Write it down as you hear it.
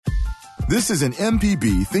This is an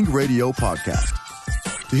MPB Think Radio podcast.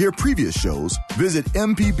 To hear previous shows, visit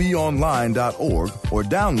mpbonline.org or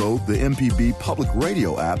download the MPB Public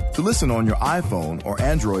Radio app to listen on your iPhone or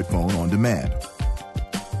Android phone on demand.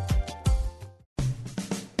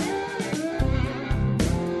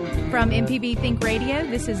 From MPB Think Radio,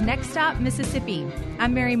 this is Next Stop, Mississippi.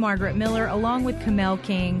 I'm Mary Margaret Miller, along with Kamel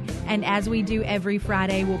King, and as we do every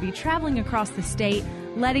Friday, we'll be traveling across the state,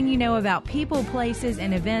 letting you know about people, places,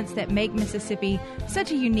 and events that make Mississippi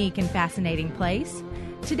such a unique and fascinating place.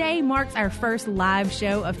 Today marks our first live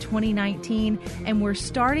show of 2019, and we're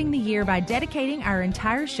starting the year by dedicating our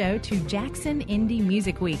entire show to Jackson Indie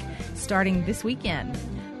Music Week, starting this weekend.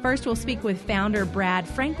 First, we'll speak with founder Brad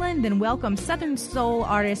Franklin, then welcome Southern Soul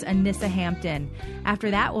Artist Anissa Hampton.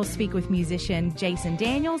 After that, we'll speak with musician Jason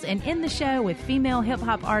Daniels and end the show with female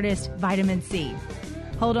hip-hop artist Vitamin Cea.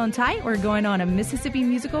 Hold on tight, we're going on a Mississippi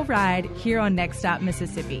musical ride here on Next Stop,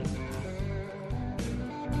 Mississippi.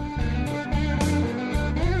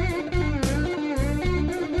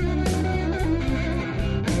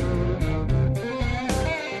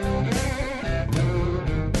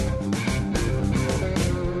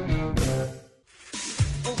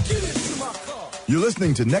 You're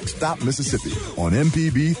listening to Next Stop Mississippi on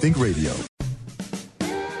MPB Think Radio.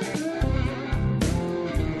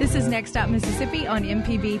 This is Next Stop Mississippi on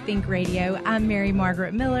MPB Think Radio. I'm Mary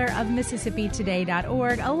Margaret Miller of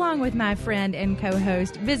MississippiToday.org, along with my friend and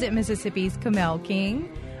co-host, Visit Mississippi's Kamel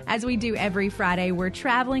King. As we do every Friday, we're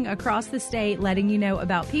traveling across the state, letting you know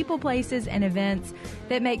about people, places, and events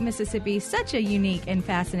that make Mississippi such a unique and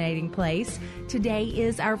fascinating place. Today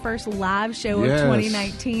is our first live show of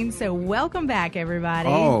 2019, so welcome back, everybody.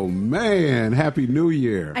 Oh, man. Happy New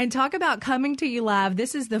Year. And talk about coming to you live.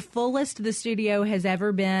 This is the fullest the studio has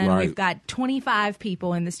ever been. Right. We've got 25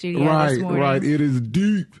 people in the studio this morning. Right. It is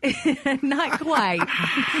deep. Not quite.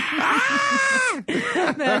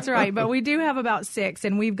 That's right. But we do have about 6,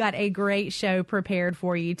 and we've got a great show prepared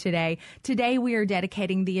for you today. Today, we are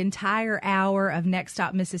dedicating the entire hour of Next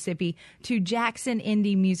Stop Mississippi to Jackson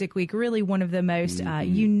Indie Music Week, really one of the most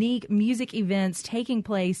unique music events taking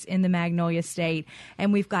place in the Magnolia State.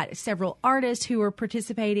 And we've got several artists who are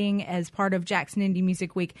participating as part of Jackson Indie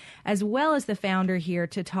Music Week, as well as the founder here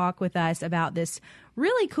to talk with us about this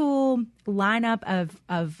really cool lineup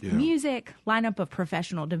of music, lineup of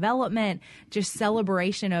professional development, just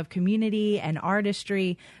celebration of community and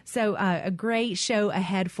artistry. So a great show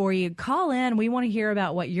ahead for you. Call in. We want to hear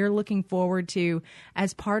about what you're looking forward to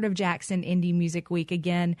as part of Jackson Indie Music Week.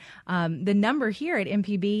 Again, the number here at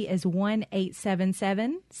MPB is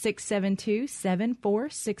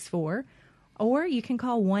 1-877-672-7464. Or you can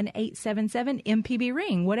call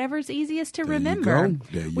 1-877-MPB-RING, whatever's easiest to remember.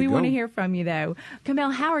 There you we go. want to hear from you, though.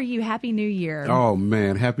 Kamel, how are you? Happy New Year. Oh,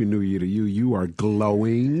 man. Happy New Year to you. You are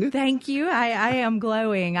glowing. Thank you. I am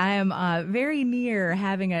glowing. I am very near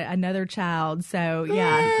having another child. So,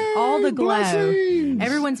 yeah, all the glow. Blessings.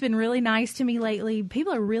 Everyone's been really nice to me lately.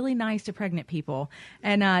 People are really nice to pregnant people.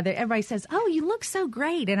 And everybody says, oh, you look so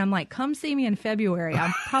great. And I'm like, come see me in February.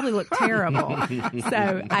 I'll probably look terrible.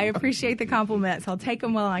 So I appreciate the compliments. I'll take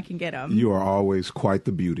them while I can get them. You are always quite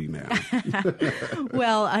the beauty now.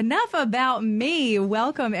 Well, enough about me.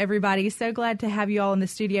 Welcome, everybody. So glad to have you all in the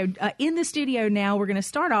studio. In the studio now, we're going to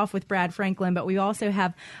start off with Brad Franklin, but we also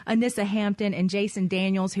have Anissa Hampton and Jason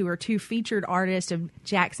Daniels, who are 2 featured artists of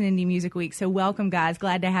Jackson Indie Music Week. So welcome, guys.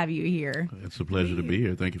 Glad to have you here. It's a pleasure to be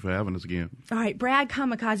here. Thank you for having us again. All right, Brad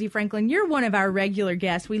Kamikaze Franklin, you're one of our regular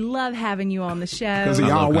guests. We love having you on the show. Because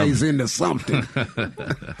he always into something.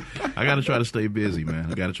 I got to try to stay busy, man.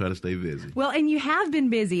 I got to try to stay busy. Well, and you have been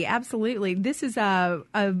busy, absolutely. This is one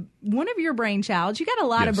of your brainchilds. You got a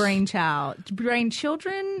lot of brainchildren.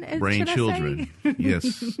 Brainchildren.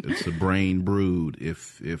 Yes, it's a brain brood,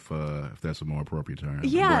 if that's a more appropriate term.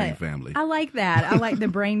 Yeah, brain family. I like that. I like the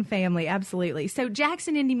brain family, absolutely. So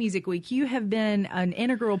Jackson Indie Music Week, you have been an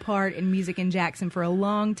integral part in music in Jackson for a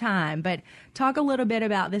long time, but talk a little bit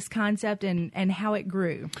about this concept and how it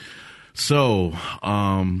grew. So,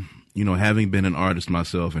 having been an artist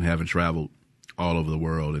myself and having traveled all over the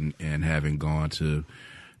world and having gone to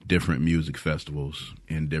different music festivals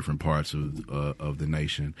in different parts of the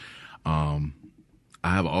nation, I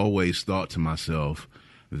have always thought to myself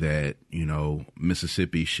that,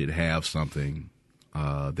 Mississippi should have something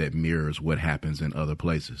that mirrors what happens in other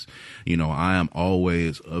places. I am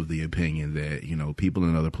always of the opinion that, people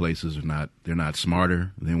in other places they're not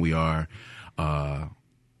smarter than we are.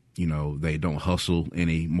 They don't hustle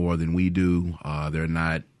any more than we do. They're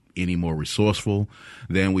not any more resourceful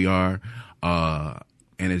than we are.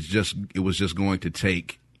 And it was just going to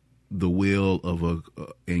take the will of a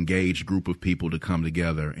engaged group of people to come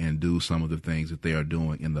together and do some of the things that they are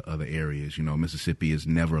doing in the other areas. You know, Mississippi is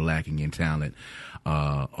never lacking in talent.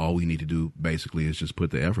 All we need to do basically is just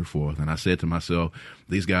put the effort forth. And I said to myself,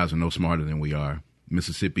 these guys are no smarter than we are.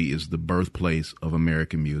 Mississippi is the birthplace of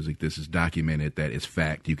American music. This is documented. That is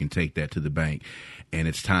fact. You can take that to the bank. And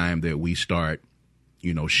it's time that we start,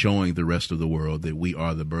 you know, showing the rest of the world that we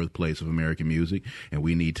are the birthplace of American music, and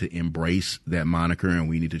we need to embrace that moniker, and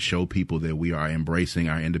we need to show people that we are embracing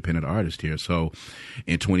our independent artists here. So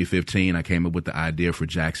in 2015, I came up with the idea for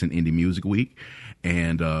Jackson Indie Music Week,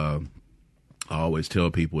 and I always tell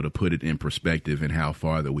people to put it in perspective and how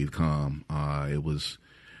far that we've come. It was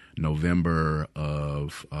November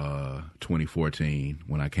of 2014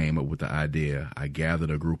 when I came up with the idea. I gathered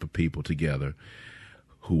a group of people together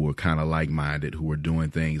who were kind of like-minded, who were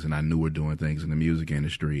doing things, and I knew were doing things in the music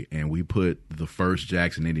industry. And we put the first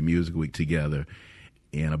Jackson Indie Music Week together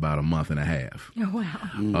in about a month and a half. Oh,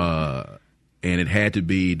 wow. And it had to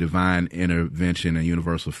be divine intervention and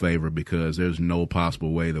universal favor, because there's no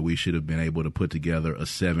possible way that we should have been able to put together a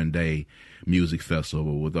 7-day music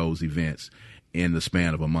festival with those events in the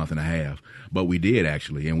span of a month and a half. But we did,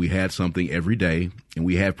 actually, and we had something every day, and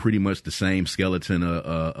we have pretty much the same skeleton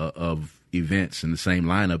of events and the same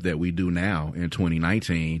lineup that we do now in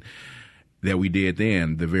 2019 that we did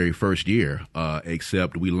then the very first year,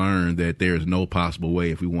 except we learned that there's no possible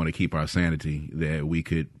way, if we want to keep our sanity, that we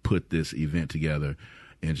could put this event together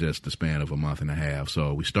in just the span of a month and a half.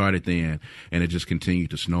 So we started then, and it just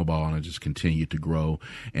continued to snowball, and it just continued to grow.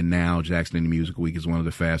 And now Jackson Indie Music Week is one of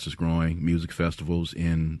the fastest growing music festivals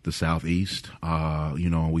in the Southeast. You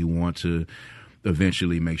know, we want to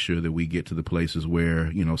eventually make sure that we get to the places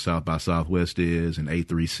where, you know, South by Southwest is, and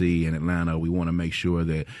A3C in Atlanta. We want to make sure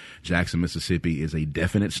that Jackson, Mississippi is a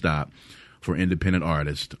definite stop for independent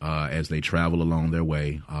artists as they travel along their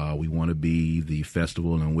way. We want to be the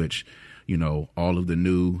festival in which, you know, all of the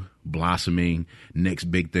new blossoming next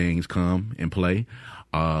big things come and play.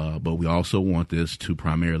 But we also want this to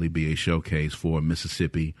primarily be a showcase for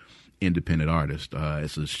Mississippi independent artists.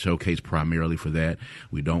 It's a showcase primarily for that.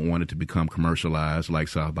 We don't want it to become commercialized like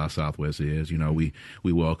South by Southwest is. You know, we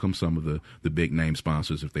welcome some of the big name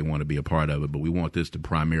sponsors if they want to be a part of it, but we want this to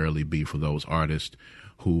primarily be for those artists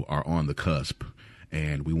who are on the cusp.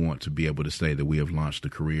 And we want to be able to say that we have launched the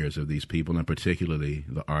careers of these people, and particularly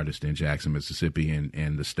the artists in Jackson, Mississippi,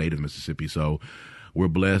 and the state of Mississippi. So we're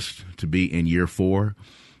blessed to be in year 4.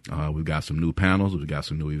 We've got some new panels. We've got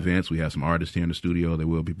some new events. We have some artists here in the studio that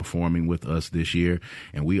will be performing with us this year,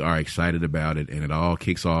 and we are excited about it. And it all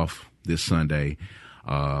kicks off this Sunday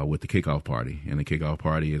with the kickoff party. And the kickoff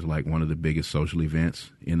party is like one of the biggest social events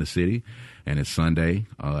in the city. And it's Sunday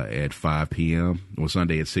at 5 p.m. or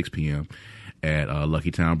Sunday at 6 p.m. at Lucky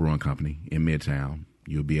Town Brewing Company in Midtown.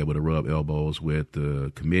 You'll be able to rub elbows with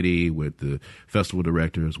the committee, with the festival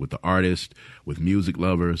directors, with the artists, with music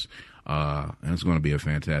lovers. And it's going to be a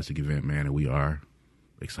fantastic event, man, and we are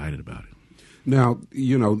excited about it. Now,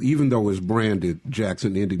 you know, even though it's branded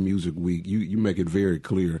Jackson Indie Music Week, you make it very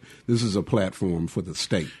clear this is a platform for the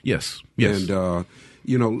state. Yes. And,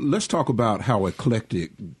 you know, let's talk about how eclectic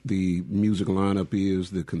the music lineup is,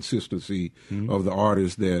 the consistency of the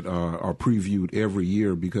artists that are previewed every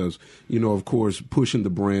year because, you know, of course, pushing the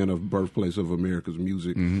brand of birthplace of America's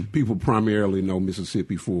music, people primarily know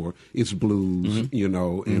Mississippi for its blues, you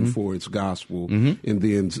know, and for its gospel. And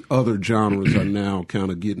then other genres are now kind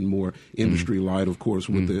of getting more industry light, of course,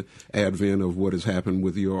 with the advent of what has happened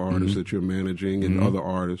with your artists that you're managing and other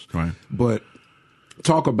artists. Right. But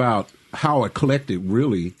talk about how eclectic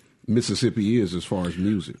really Mississippi is as far as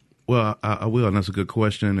music. Well, I will, and that's a good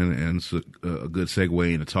question, and it's a good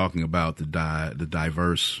segue into talking about the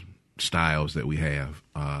diverse styles that we have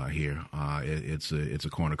here. It's a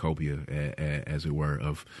cornucopia, as it were,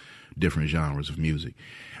 of different genres of music,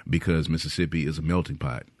 because Mississippi is a melting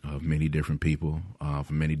pot of many different people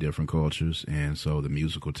from many different cultures, and so the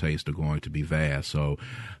musical tastes are going to be vast. So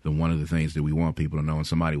one of the things that we want people to know, and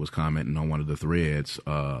somebody was commenting on one of the threads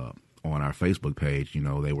on our Facebook page, you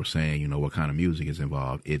know, they were saying, you know, what kind of music is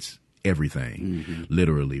involved. It's everything,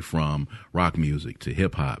 literally, from rock music to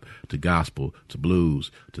hip hop to gospel to blues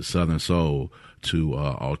to Southern soul to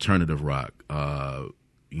alternative rock,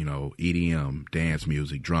 you know, EDM, dance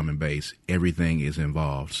music, drum and bass, everything is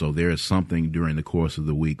involved. So there is something during the course of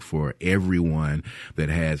the week for everyone that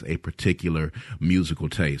has a particular musical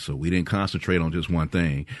taste. So we didn't concentrate on just one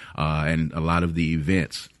thing. And a lot of the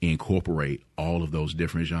events incorporate all of those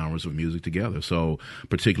different genres of music together. So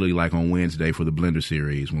particularly like on Wednesday for the Blender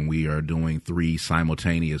series, when we are doing 3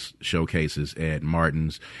 simultaneous showcases at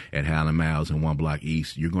Martin's, at Howland Miles, and One Block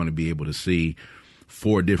East, you're going to be able to see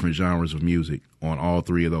 4 different genres of music on all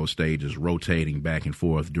 3 of those stages, rotating back and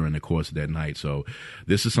forth during the course of that night. So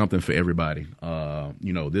this is something for everybody.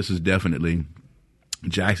 This is definitely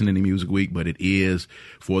Jackson Indie Music Week, but it is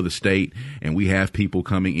for the state, and we have people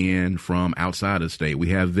coming in from outside of the state. We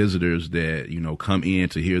have visitors that, come in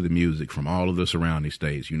to hear the music from all of the surrounding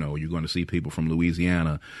states. You're going to see people from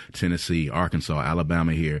Louisiana, Tennessee, Arkansas,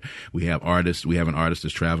 Alabama here. We have artists. We have an artist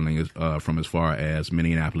that's traveling from as far as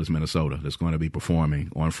Minneapolis, Minnesota, that's going to be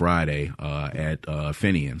performing on Friday at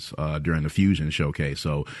Finian's during the Fusion Showcase.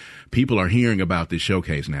 So people are hearing about this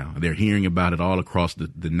showcase now. They're hearing about it all across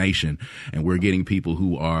the nation, and we're getting people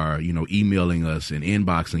who are, emailing us and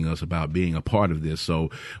inboxing us about being a part of this. So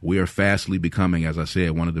we are fastly becoming, as I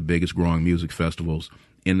said, one of the biggest growing music festivals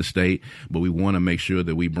in the state, but we want to make sure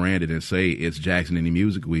that we brand it and say it's Jackson Indie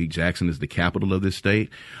Music Week. Jackson is the capital of this state,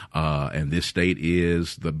 and this state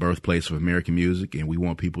is the birthplace of American music, and we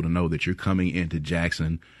want people to know that you're coming into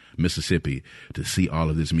Jackson, Mississippi, to see all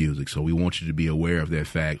of this music. So we want you to be aware of that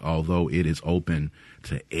fact, although it is open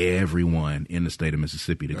to everyone in the state of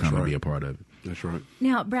Mississippi to come and be a part of it. That's right.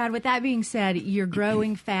 Now, Brad, with that being said, you're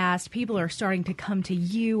growing fast. People are starting to come to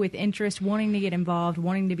you with interest, wanting to get involved,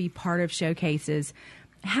 wanting to be part of showcases.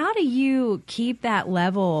 How do you keep that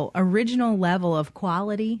original level of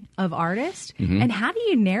quality of artist? Mm-hmm. And how do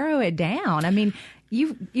you narrow it down? I mean,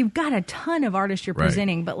 you've got a ton of artists you're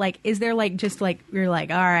presenting, but is there you're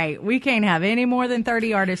like, all right, we can't have any more than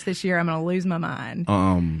 30 artists this year. I'm going to lose my mind.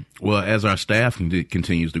 Well, as our staff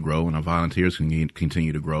continues to grow and our volunteers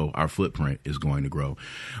continue to grow, our footprint is going to grow.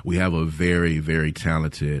 We have a very, very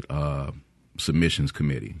talented submissions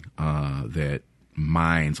committee that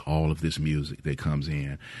mines all of this music that comes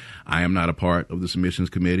in. I am not a part of the submissions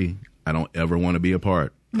committee. I don't ever want to be a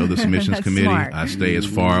part of the submissions committee. Smart. I stay as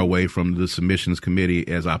far away from the submissions committee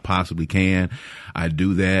as I possibly can. I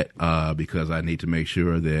do that because I need to make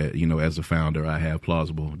sure that, as a founder, I have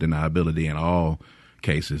plausible deniability in all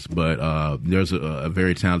cases. But there's a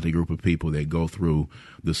very talented group of people that go through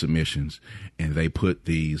the submissions, and they put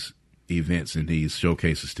these events and these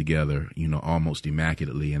showcases together, almost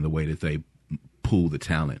immaculately in the way that they pool the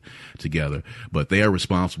talent together. But they are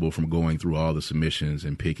responsible for going through all the submissions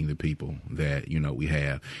and picking the people that, we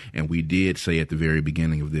have. And we did say at the very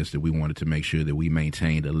beginning of this that we wanted to make sure that we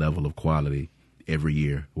maintained a level of quality every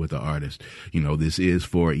year with the artist. This is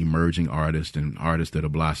for emerging artists and artists that are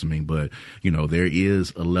blossoming, but, there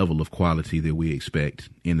is a level of quality that we expect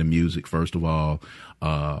in the music. First of all,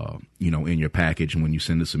 in your package when you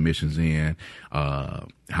send the submissions in,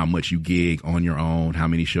 how much you gig on your own, how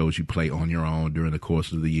many shows you play on your own during the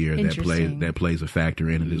course of the year. That plays a factor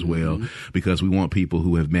in it as well, because we want people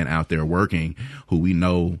who have been out there working, who we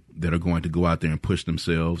know that are going to go out there and push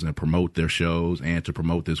themselves and promote their shows and to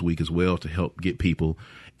promote this week as well to help get people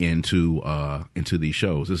into these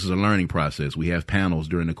shows. This is a learning process. We have panels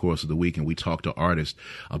during the course of the week, and we talk to artists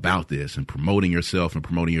about this, and promoting yourself and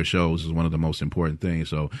promoting your shows is one of the most important things.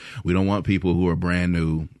 So we don't want people who are brand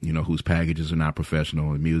new, whose packages are not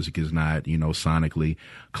professional and music is not, sonically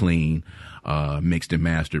clean, mixed and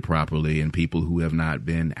mastered properly, and people who have not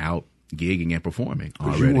been out gigging and performing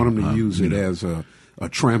already. You want them to use it as a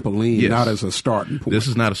trampoline, not as a starting point. This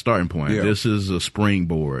is not a starting point. Yeah. This is a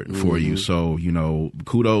springboard for you. So,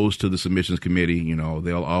 kudos to the submissions committee.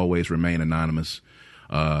 They'll always remain anonymous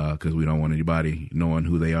because we don't want anybody knowing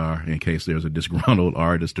who they are in case there's a disgruntled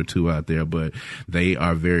artist or two out there. But they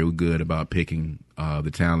are very good about picking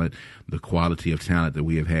the talent. The quality of talent that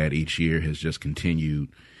we have had each year has just continued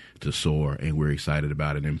to soar, and we're excited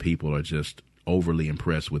about it. And people are just overly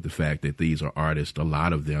impressed with the fact that these are artists, a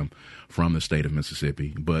lot of them from the state of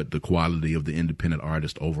Mississippi, but the quality of the independent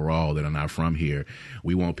artists overall that are not from here.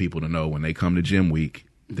 We want people to know when they come to Gym Week,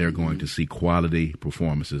 they're going to see quality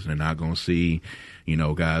performances. They're not going to see,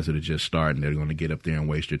 guys that are just starting. They're going to get up there and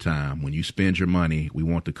waste your time. When you spend your money, we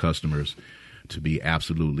want the customers to be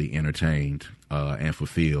absolutely entertained and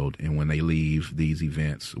fulfilled. And when they leave these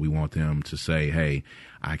events, we want them to say, hey,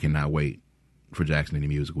 I cannot wait for Jackson Indie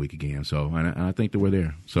Music Week again. So, and I think that we're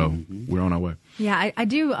there. So we're on our way. Yeah, I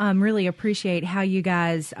do really appreciate how you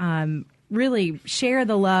guys really share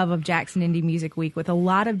the love of Jackson Indie Music Week with a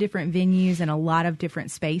lot of different venues and a lot of different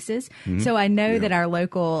spaces. Mm-hmm. So I know that our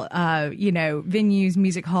local, venues,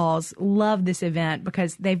 music halls love this event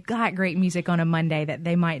because they've got great music on a Monday that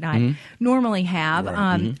they might not normally have.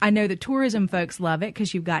 Right. I know the tourism folks love it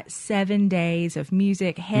because you've got 7 days of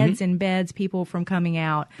music, heads in beds, people from coming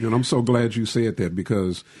out. And I'm so glad you said that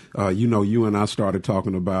because, you and I started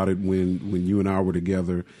talking about it when you and I were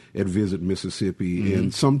together at Visit Mississippi.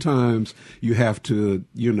 And sometimes you have to,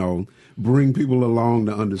 bring people along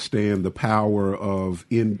to understand the power of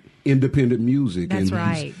independent music. That's and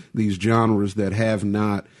right. These genres that have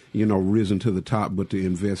not, risen to the top, but to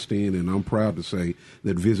invest in. And I'm proud to say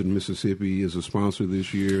that Visit Mississippi is a sponsor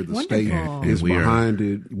this year. The Wonderful. state is behind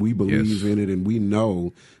it. We believe Yes. in it, and we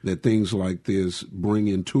know that things like this bring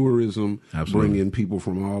in tourism, Absolutely. bring in people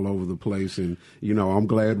from all over the place. And, I'm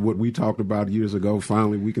glad what we talked about years ago,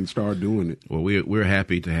 finally we can start doing it. Well, we're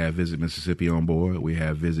happy to have Visit Mississippi on board. We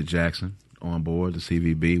have Visit Jackson on board, the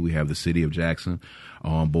CVB. We have the City of Jackson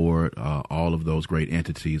on board. All of those great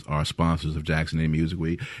entities are sponsors of Jackson Indie Music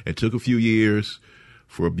Week. It took a few years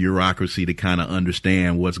for bureaucracy to kind of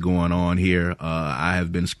understand what's going on here. I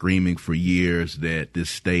have been screaming for years that this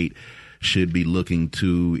state should be looking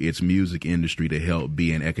to its music industry to help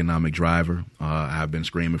be an economic driver. I've been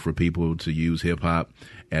screaming for people to use hip-hop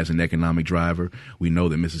as an economic driver. We know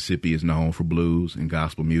that Mississippi is known for blues and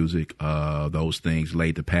gospel music. Those things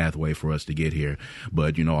laid the pathway for us to get here.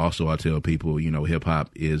 But, also I tell people,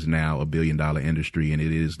 hip-hop is now a $1 billion industry, and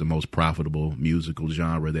it is the most profitable musical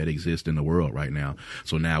genre that exists in the world right now.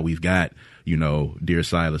 So now we've got, Dear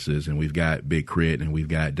Silas's, and we've got Big Crit, and we've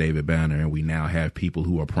got David Banner, and we now have people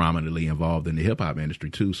who are prominently involved in the hip-hop industry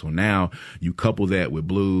too. So now you couple that with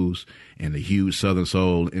blues and the huge Southern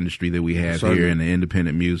soul industry that we have here, and the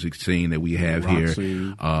independent music scene that we have here.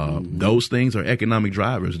 Those things are economic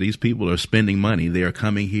drivers. These people are spending money. They are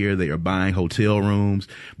coming here. They are buying hotel rooms.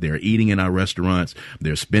 They're eating in our restaurants.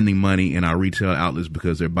 They're spending money in our retail outlets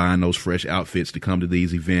because they're buying those fresh outfits to come to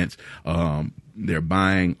these events. They're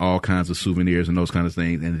buying all kinds of souvenirs and those kinds of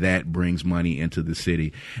things, and that brings money into the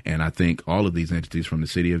city. And I think all of these entities, from the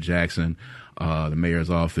City of Jackson, the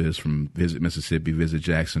mayor's office, from Visit Mississippi, Visit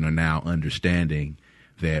Jackson, are now understanding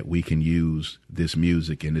that we can use this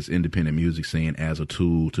music and this independent music scene as a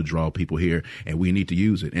tool to draw people here, and we need to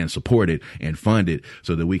use it and support it and fund it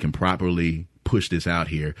so that we can properly push this out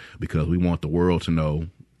here, because we want the world to know,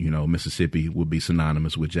 Mississippi will be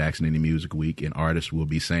synonymous with Jackson Indie Music Week, and artists will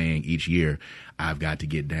be saying each year, I've got to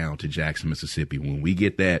get down to Jackson, Mississippi. When we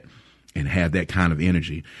get that and have that kind of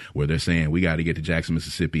energy where they're saying we got to get to Jackson,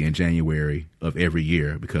 Mississippi in January of every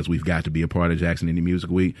year because we've got to be a part of Jackson Indie Music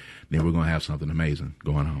Week, then we're going to have something amazing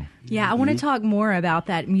going on. Yeah, I want to talk more about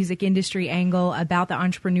that music industry angle, about the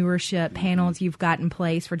entrepreneurship panels you've got in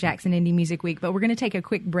place for Jackson Indie Music Week, but we're going to take a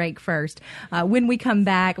quick break first. When we come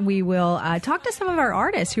back, we will talk to some of our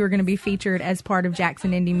artists who are going to be featured as part of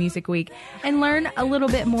Jackson Indie Music Week and learn a little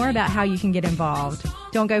bit more about how you can get involved.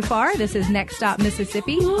 Don't go far. This is Next Stop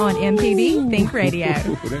Mississippi on MPB Think Radio.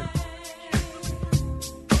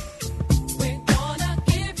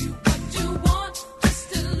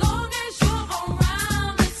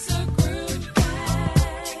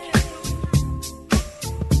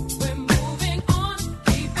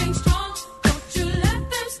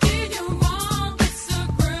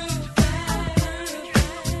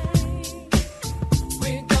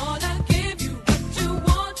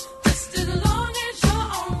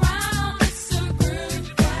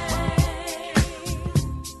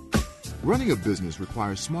 Running a business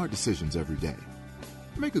requires smart decisions every day.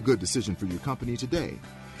 Make a good decision for your company today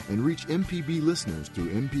and reach MPB listeners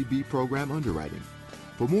through MPB program underwriting.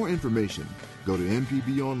 For more information, go to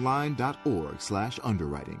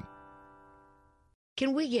mpbonline.org/underwriting.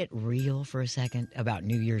 Can we get real for a second about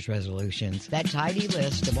New Year's resolutions? That tidy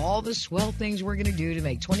list of all the swell things we're going to do to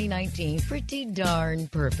make 2019 pretty darn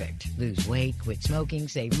perfect. Lose weight, quit smoking,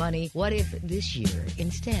 save money. What if this year,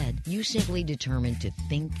 instead, you simply determined to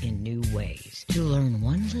think in new ways, to learn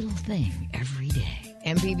one little thing every day?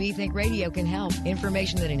 MPB Think Radio can help.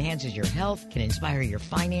 Information that enhances your health, can inspire your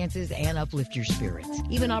finances, and uplift your spirits.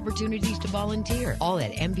 Even opportunities to volunteer. All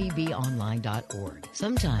at mpbonline.org.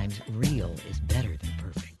 Sometimes real is better than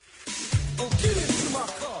perfect.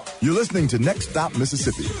 You're listening to Next Stop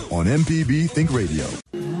Mississippi on MPB Think Radio.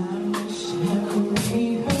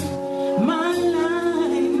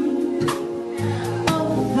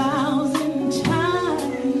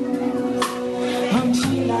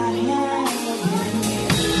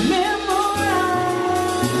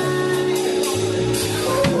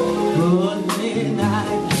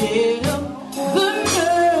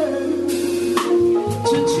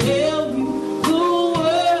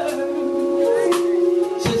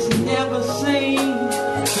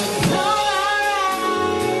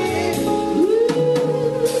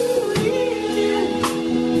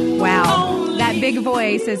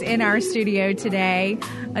 Voice is in our studio today.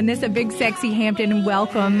 Anissa Big Sexy Hampton,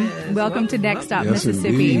 welcome. Yes, welcome to Next Stop Yes,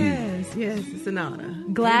 Mississippi. indeed. Yes, it's an honor.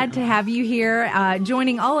 Glad to have you here,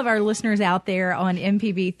 joining all of our listeners out there on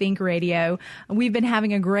MPB Think Radio. We've been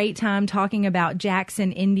having a great time talking about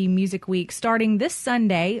Jackson Indie Music Week starting this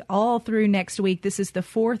Sunday all through next week. This is the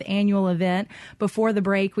 4th annual event. Before the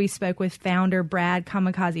break, we spoke with founder Brad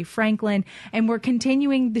Kamikaze Franklin, and we're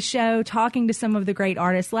continuing the show talking to some of the great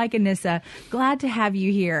artists like Anissa. Glad to have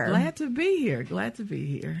you here. Glad to be here. Glad to be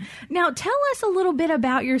here. Now, tell us a little bit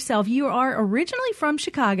about yourself. You are originally from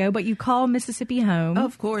Chicago, but you call Mississippi home.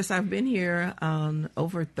 Of course, I've been here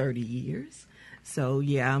over 30 years. So,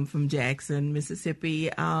 yeah, I'm from Jackson, Mississippi.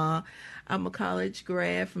 I'm a college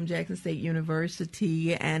grad from Jackson State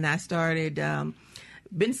University, and I started,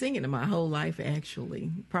 been singing my whole life, actually,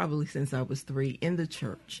 probably since I was 3 in the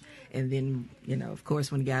church. And then, of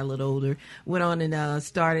course, when I got a little older, went on and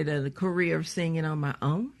started a career of singing on my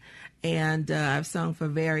own. And I've sung for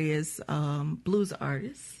various blues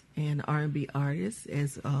artists and R&B artists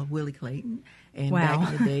as Willie Clayton. And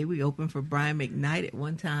back in the day, we opened for Brian McKnight at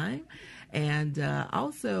one time. And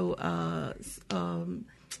also,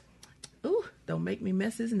 don't make me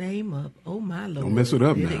mess his name up. Oh, my Lord. Don't mess it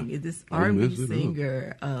up now. This R&B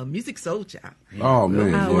singer, Music Soul Child. Oh,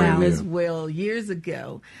 man. As well years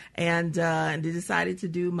ago. And they decided to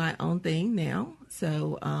do my own thing now.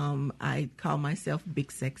 So I call myself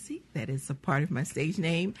Big Sexy. That is a part of my stage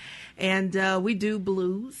name. And we do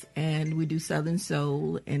blues, and we do Southern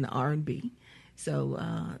soul and R&B. So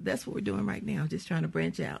that's what we're doing right now, just trying to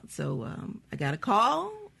branch out. So I got a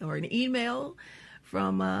call or an email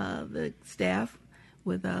from the staff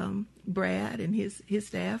with Brad and his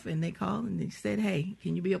staff, and they called and they said, hey,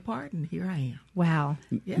 can you be a part? And here I am. Wow.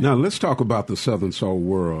 Yeah. Now, let's talk about the Southern Soul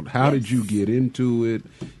world. How did you get into it?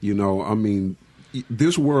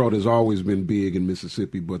 This world has always been big in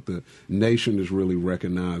Mississippi, but the nation is really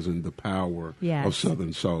recognizing the power of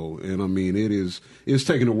Southern Soul. And, it's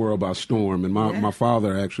taking the world by storm. And my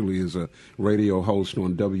father actually is a radio host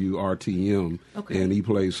on WRTM, and he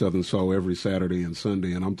plays Southern Soul every Saturday and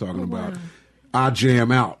Sunday. And I'm talking about I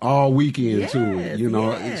jam out all weekend to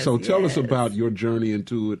it, So tell us about your journey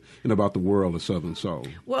into it and about the world of Southern Soul.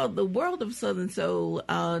 Well, the world of Southern Soul,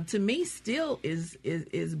 to me, still is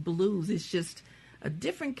blues. It's just a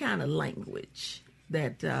different kind of language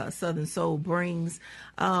that Southern Soul brings.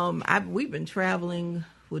 We've been traveling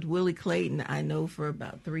with Willie Clayton, I know, for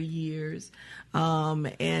about 3 years.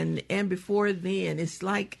 And before then, it's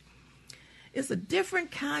like, it's a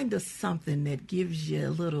different kind of something that gives you a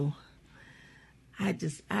little, I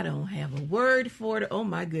don't have a word for it. Oh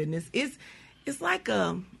my goodness. It's like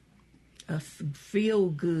a feel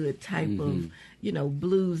good type of,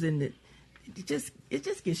 blues, and it just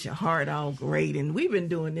gets your heart all great. And we've been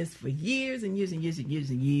doing this for years and years and years and years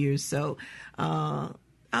and years. So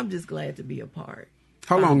I'm just glad to be a part.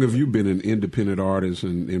 How long have you been an independent artist,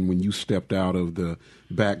 and when you stepped out of the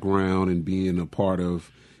background and being a part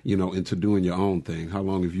of, into doing your own thing? How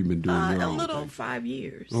long have you been doing your own thing? A little 5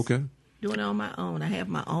 years. Okay. Doing it on my own. I have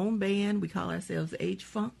my own band. We call ourselves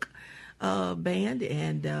H-Funk Band,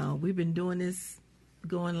 and we've been doing this,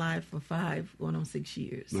 going live for going on 6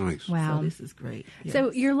 years. Nice. Wow. So this is great. Yes.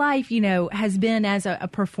 So your life, has been as a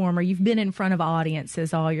performer. You've been in front of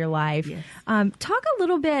audiences all your life. Yes. Talk a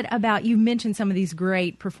little bit about, you mentioned some of these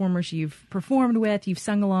great performers you've performed with, you've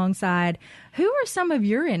sung alongside. Who are some of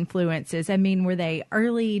your influences? Were they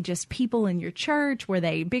early just people in your church? Were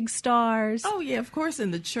they big stars? Oh, yeah, of course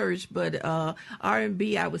in the church, but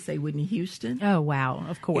R&B, I would say Whitney Houston. Oh, wow,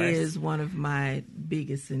 of course. Is one of my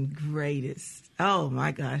biggest and greatest. Oh,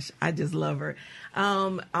 my gosh, I just love her.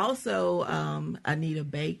 Also, Anita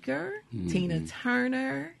Baker, Tina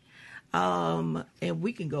Turner. And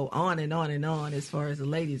we can go on and on and on as far as the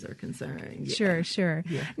ladies are concerned. Yeah. Sure.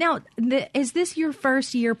 Yeah. Now, is this your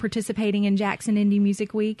first year participating in Jackson Indie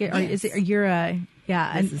Music Week? Or yes. You're a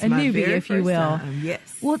newbie, if you will. Time. Yes.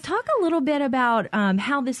 Well, talk a little bit about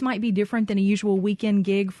how this might be different than a usual weekend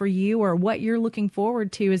gig for you, or what you're looking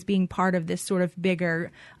forward to as being part of this sort of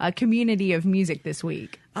bigger community of music this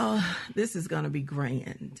week. This is going to be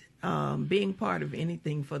grand. Being part of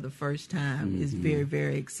anything for the first time is very,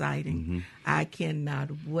 very exciting. Mm-hmm. I cannot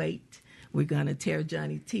wait. We're going to tear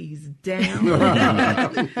Johnny T's down.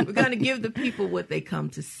 We're going to give the people what they come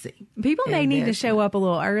to see. People may need to show up a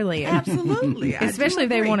little early. Absolutely. Especially if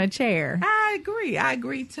they want a chair. I agree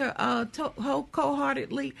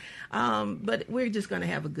wholeheartedly. But we're just going to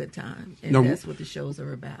have a good time. And that's what the shows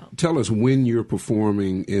are about. Tell us when you're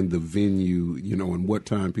performing in the venue, and what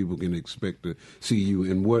time people can expect to see you,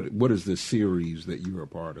 and what is the series that you're a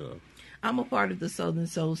part of? I'm a part of the Southern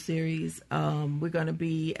Soul series. We're going to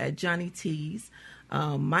be at Johnny T's.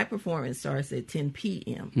 My performance starts at 10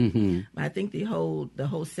 p.m. Mm-hmm. I think the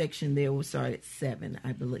whole section there will start at 7,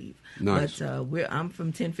 I believe. Nice. But I'm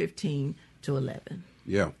from 10:15 to 11.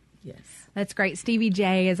 Yeah. Yes. That's great. Stevie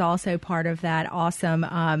J is also part of that awesome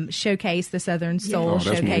showcase, the Southern Soul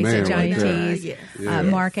Showcase at Johnny T's. Yes.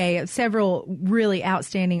 Mark A. Several really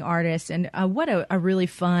outstanding artists, and what a really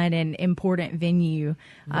fun and important venue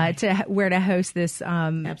to host this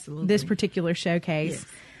this particular showcase. Yes.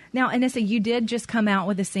 Now, Anissa, you did just come out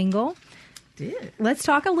with a single. Did. Let's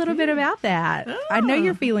talk a little bit about that. I know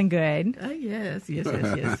you're feeling good. Yes.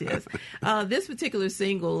 This particular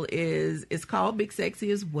single is called Big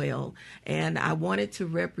Sexy as well, and I wanted to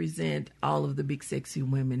represent all of the big sexy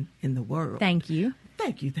women in the world. Thank you.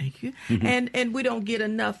 Mm-hmm. And we don't get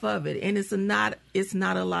enough of it, and it's not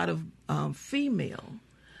a lot of female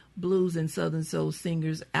blues and Southern soul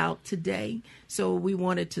singers out today. So we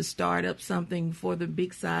wanted to start up something for the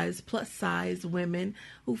big size, plus size women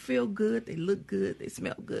who feel good, they look good, they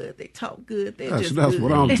smell good, they talk good. That's good.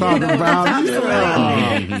 What I'm talking about. So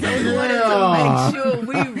we wanted to make sure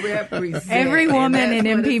we represent. Every woman in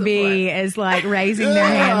MPB is like raising their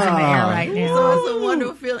hands in the air right now. So it's a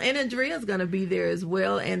wonderful feeling. And Andrea's going to be there as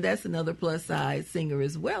well, and that's another plus size singer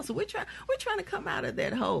as well. So we're trying to come out of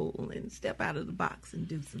that hole and step out of the box and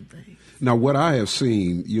do some things. Now, what I have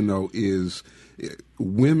seen, is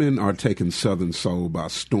women are taking Southern Soul by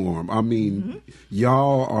storm. I mean,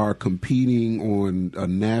 y'all are competing on a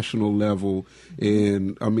national level,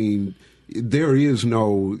 and I mean, there is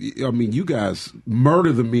no. I mean, you guys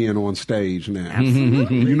murder the men on stage now.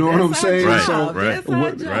 Absolutely. You know what I'm saying? Right.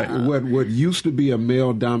 So, what used to be a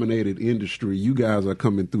male-dominated industry, you guys are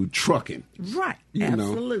coming through trucking. Right.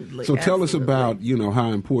 Absolutely. So tell us about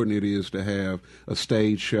how important it is to have a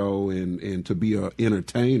stage show and to be an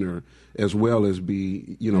entertainer as well as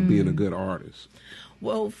be being a good artist.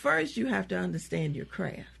 Well, first you have to understand your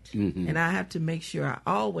craft, and I have to make sure I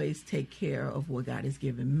always take care of what God has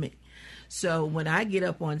given me. So when I get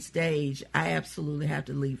up on stage, I absolutely have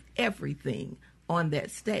to leave everything on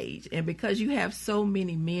that stage. And because you have so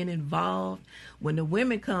many men involved, when the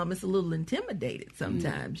women come, it's a little intimidated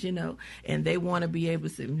sometimes, and they want to be able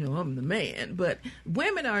to say, I'm the man. But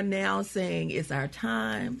women are now saying it's our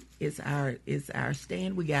time, it's our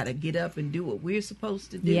stand. We got to get up and do what we're supposed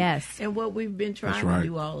to do. Yes. And what we've been trying to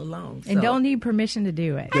do all along. And don't need permission to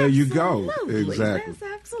do it. There you go. Exactly.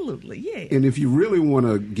 That's absolutely, yeah. And if you really want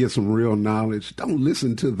to get some real knowledge, don't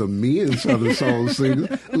listen to the men Southern Soul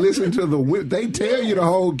singers. Listen to the women. They tell you the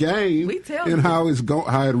whole game and how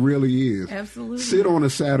it really is. Absolutely. Sit on a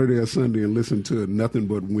Saturday or Sunday and listen to nothing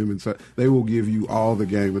but women. They will give you all the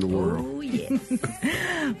game in the world. Oh, yes.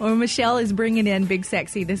 Well, Michelle is bringing in Big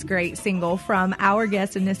Sexy, this great single from our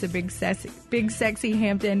guest, Anissa Big Sexy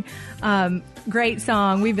Hampton. Great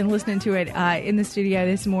song. We've been listening to it in the studio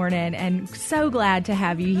this morning, and so glad to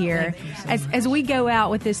have you here. Thank you so much. As we go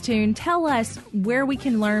out with this tune, tell us where we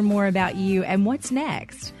can learn more about you and what's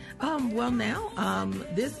next.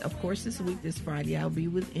 This week, this Friday, I'll be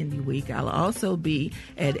with Indie Week. I'll also be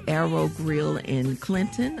at Arrow Grill in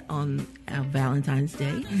Clinton on Valentine's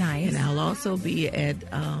Day. Nice. And I'll also be at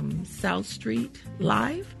South Street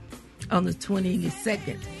Live on the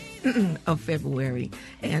 22nd of February.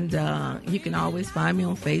 And you can always find me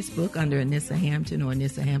on Facebook under Anissa Hampton or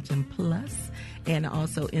Anissa Hampton Plus. And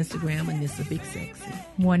also Instagram, Anissa Big Sexy.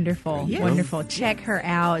 Wonderful, wonderful. Check her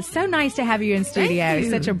out. It's so nice to have you in studio. Thank you.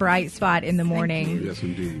 Such a bright spot in the morning. Yes,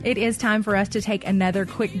 indeed. It is time for us to take another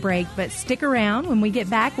quick break, but stick around. When we get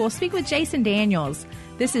back, we'll speak with Jason Daniels.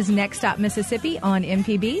 This is Next Stop Mississippi on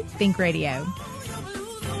MPB Think Radio.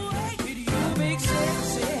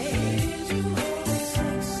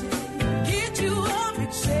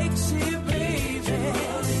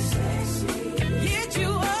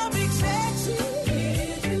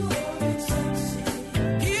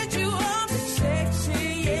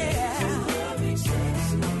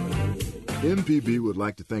 MPB would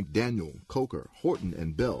like to thank Daniel, Coker, Horton,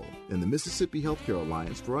 and Bell and the Mississippi Healthcare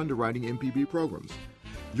Alliance for underwriting MPB programs.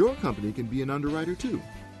 Your company can be an underwriter too.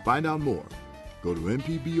 Find out more. Go to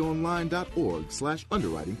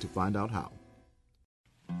mpbonline.org/underwriting to find out how.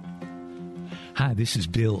 Hi, this is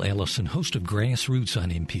Bill Ellison, host of Grassroots on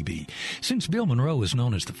MPB. Since Bill Monroe is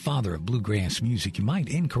known as the father of bluegrass music, you might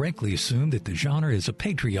incorrectly assume that the genre is a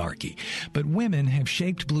patriarchy. But women have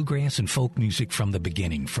shaped bluegrass and folk music from the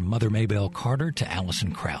beginning, from Mother Maybelle Carter to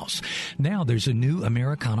Alison Krauss. Now there's a new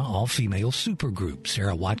Americana all-female supergroup.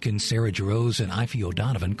 Sarah Watkins, Sarah Jarosz, and Ify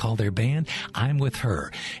O'Donovan call their band I'm With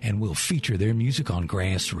Her, and we'll feature their music on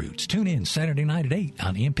Grassroots. Tune in Saturday night at 8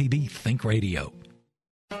 on MPB Think Radio.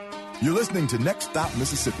 You're listening to Next Stop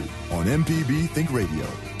Mississippi on MPB Think Radio.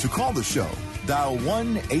 To call the show, dial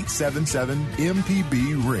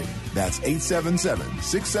 1-877-MPB-RING. That's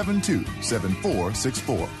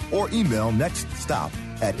 877-672-7464. Or email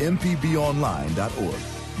nextstop@mpbonline.org.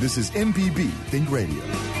 This is MPB Think Radio.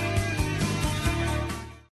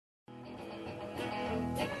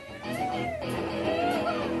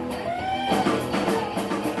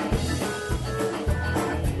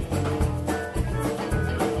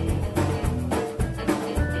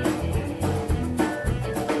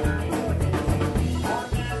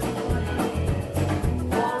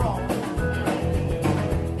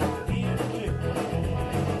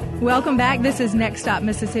 Welcome back. This is Next Stop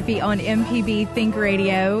Mississippi on MPB Think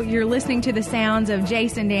Radio. You're listening to the sounds of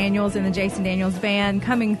Jason Daniels and the Jason Daniels Band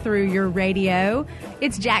coming through your radio.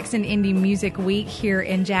 It's Jackson Indie Music Week here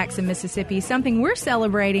in Jackson, Mississippi, something we're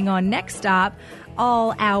celebrating on Next Stop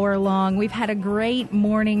all hour long. We've had a great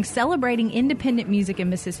morning celebrating independent music in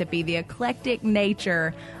Mississippi, the eclectic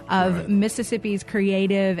nature of Mississippi's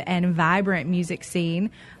creative and vibrant music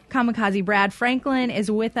scene. Kamikaze Brad Franklin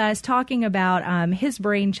is with us talking about his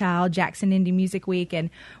brainchild, Jackson Indie Music Week. And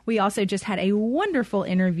we also just had a wonderful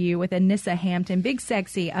interview with Anissa Hampton, Big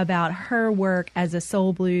Sexy, about her work as a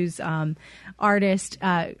soul blues artist.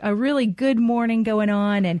 A really good morning going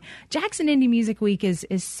on. And Jackson Indie Music Week is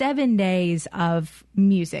 7 days of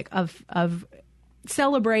music, of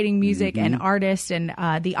celebrating music and artists and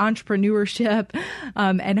the entrepreneurship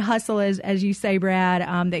and hustle, as you say,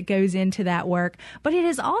 Brad, that goes into that work. But it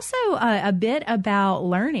is also a bit about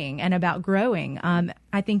learning and about growing.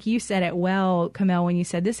 I think you said it well, Kamel, when you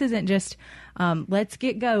said this isn't just let's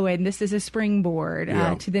get going. This is a springboard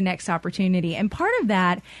to the next opportunity. And part of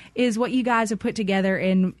that is what you guys have put together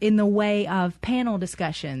in the way of panel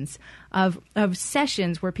discussions, of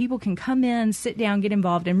sessions where people can come in, sit down, get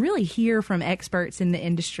involved, and really hear from experts in the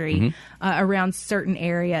industry around certain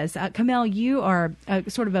areas. Kamel, you are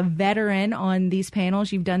sort of a veteran on these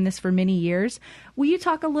panels. You've done this for many years. Will you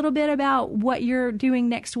talk a little bit about what you're doing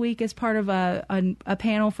next week as part of a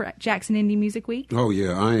panel for Jackson Indie Music Week? Oh,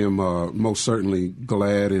 yeah. I am most certainly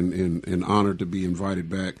glad and honored to be invited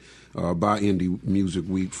back by Indie Music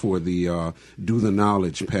Week for the Do the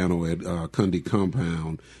Knowledge panel at Cundy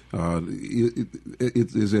Compound.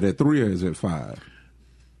 Is it at 3 or is it 5?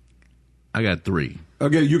 I got 3.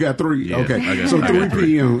 Okay, you got 3. Yeah, okay, so 3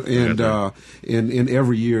 p.m. And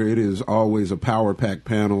every year it is always a power-packed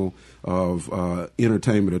panel of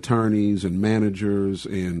entertainment attorneys and managers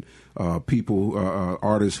and people,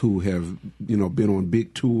 artists who have, been on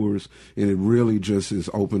big tours, and it really just is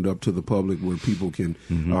opened up to the public where people can,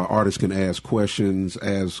 artists can ask questions,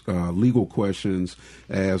 ask legal questions,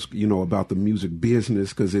 ask, about the music business,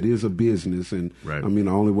 because it is a business, and I mean,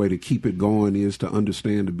 the only way to keep it going is to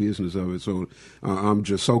understand the business of it. So I'm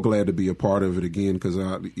just so glad to be a part of it again, because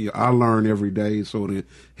I learn every day, so to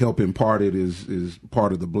help impart it is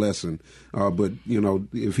part of the blessing. But,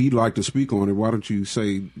 if he'd like to speak on it, why don't you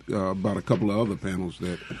say about a couple of other panels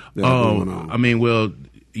that are going on? I mean, well,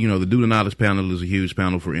 the Do the Knowledge panel is a huge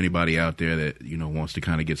panel for anybody out there that, wants to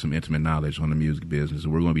kind of get some intimate knowledge on the music business.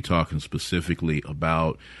 And we're going to be talking specifically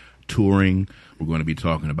about touring. We're going to be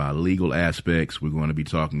talking about legal aspects. We're going to be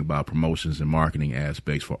talking about promotions and marketing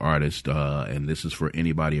aspects for artists. And this is for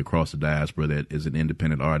anybody across the diaspora that is an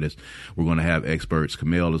independent artist. We're going to have experts.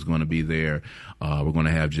 Camille is going to be there. We're going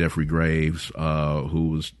to have Jeffrey Graves, who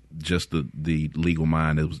was just the legal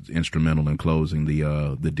mind that was instrumental in closing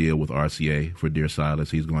the deal with RCA for Dear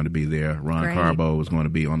Silas. He's going to be there. Ron Carbo is going to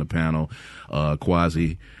be on the panel. Qua,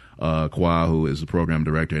 who is the program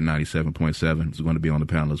director at 97.7, is going to be on the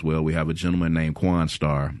panel as well. We have a gentleman named Quan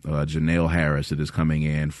Star, Janelle Harris, that is coming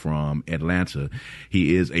in from Atlanta.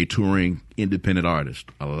 He is a touring independent artist.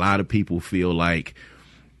 A lot of people feel like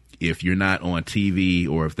if you're not on TV,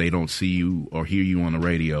 or if they don't see you or hear you on the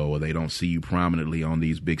radio, or they don't see you prominently on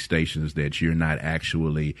these big stations, that you're not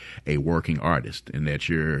actually a working artist and that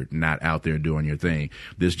you're not out there doing your thing.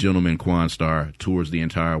 This gentleman, Quan Star, tours the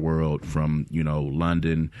entire world from,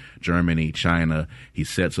 London, Germany, China. He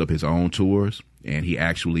sets up his own tours, and he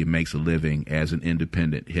actually makes a living as an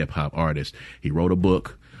independent hip-hop artist. He wrote a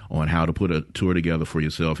book on how to put a tour together for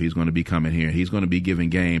yourself. He's going to be coming here. He's going to be giving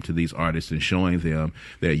game to these artists and showing them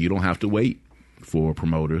that you don't have to wait for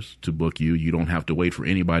promoters to book you. You don't have to wait for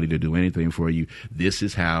anybody to do anything for you. This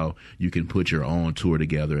is how you can put your own tour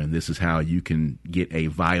together, and this is how you can get a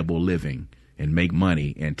viable living and make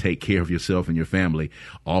money and take care of yourself and your family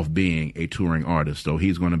off being a touring artist. So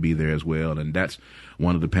he's going to be there as well, and that's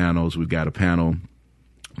one of the panels. We've got a panel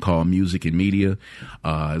called Music and Media.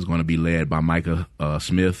 It's going to be led by Micah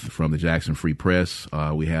Smith from the Jackson Free Press.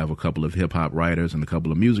 We have a couple of hip-hop writers and a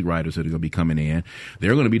couple of music writers that are going to be coming in.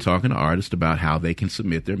 They're going to be talking to artists about how they can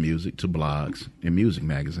submit their music to blogs and music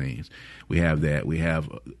magazines. We have that. We have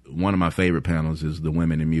one of my favorite panels is the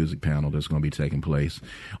Women in Music panel that's going to be taking place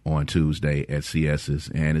on Tuesday at CS's,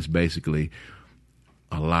 and it's basically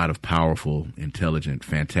a lot of powerful, intelligent,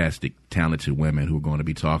 fantastic, talented women who are going to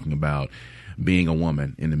be talking about being a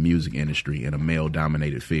woman in the music industry in a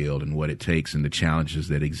male-dominated field and what it takes and the challenges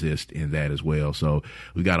that exist in that as well. So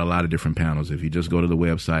we got a lot of different panels. If you just go to the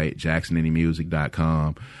website,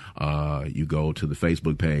 jacksonindiemusic.com, you go to the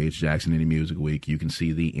Facebook page, Jackson Indie Music Week, you can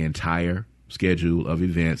see the entire schedule of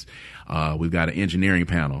events. We've got an engineering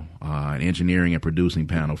panel, an engineering and producing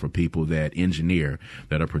panel for people that engineer,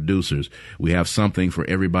 that are producers. We have something for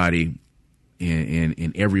everybody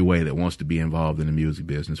in every way that wants to be involved in the music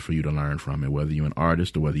business for you to learn from it, whether you're an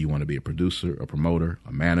artist or whether you want to be a producer, a promoter,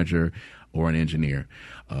 a manager, or an engineer.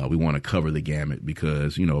 We want to cover the gamut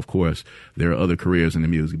because, you know, of course, there are other careers in the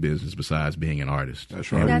music business besides being an artist. That's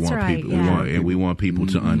right. We want people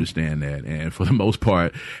to understand that. And for the most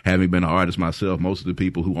part, having been an artist myself, most of the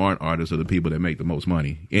people who aren't artists are the people that make the most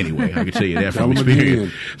money. Anyway, I can tell you that from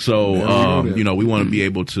experience. So, you know, we want to be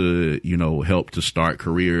able to, you know, help to start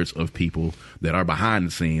careers of people that are behind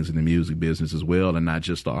the scenes in the music business as well, and not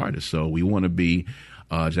just the artists. So we want to be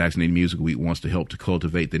Jackson Indie Music Week wants to help to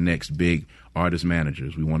cultivate the next big artist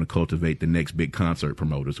managers. We want to cultivate the next big concert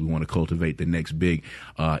promoters. We want to cultivate the next big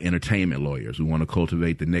entertainment lawyers. We want to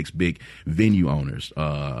cultivate the next big venue owners.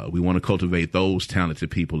 We want to cultivate those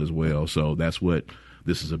talented people as well. So that's what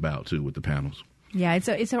this is about, too, with the panels. Yeah,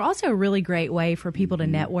 it's also a really great way for people to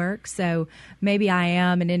network. So maybe I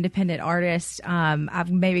am an independent artist.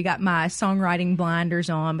 I've maybe got my songwriting blinders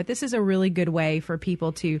on, but this is a really good way for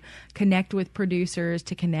people to connect with producers,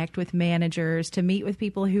 to connect with managers, to meet with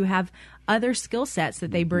people who have other skill sets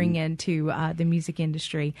that they bring into the music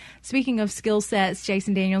industry. Speaking of skill sets,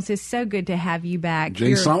 Jason Daniels, it's so good to have you back.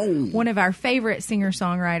 Jason. You're one of our favorite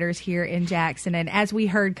singer-songwriters here in Jackson. And as we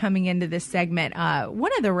heard coming into this segment,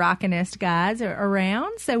 one of the rockinest guys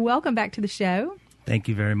around. So welcome back to the show. Thank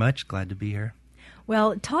you very much. Glad to be here.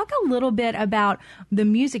 Well, talk a little bit about the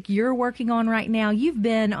music you're working on right now. You've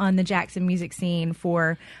been on the Jackson music scene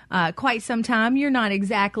for quite some time. You're not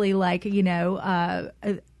exactly like, you know,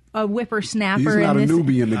 a whippersnapper. He's not a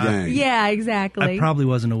newbie in the game. Yeah, exactly. I probably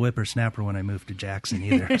wasn't a whippersnapper when I moved to Jackson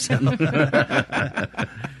either. So.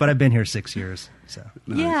 But I've been here 6 years. So.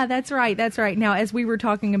 Nice. Yeah, that's right. That's right. Now, as we were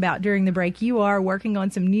talking about during the break, you are working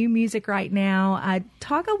on some new music right now.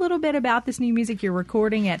 Talk a little bit about this new music you're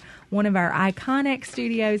recording at one of our iconic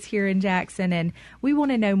studios here in Jackson, and we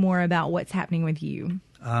want to know more about what's happening with you.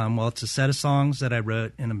 Well, it's a set of songs that I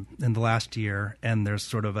wrote in the last year, and there's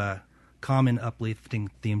sort of a common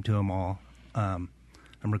uplifting theme to them all. I'm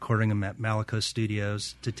recording them at Malaco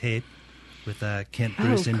Studios to tape with Kent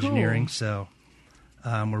Bruce Engineering. So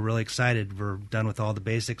we're really excited. We're done with all the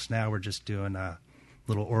basics now. We're just doing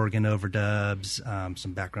little organ overdubs,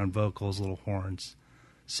 some background vocals, little horns.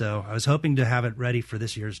 So I was hoping to have it ready for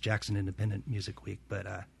this year's Jackson Independent Music Week, but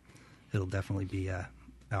it'll definitely be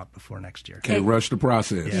out before next year. Can't rush the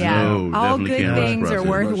process. Yeah, No, all definitely good can't rush things the are process.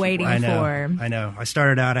 worth waiting for. I know. I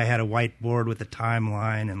started out, I had a whiteboard with a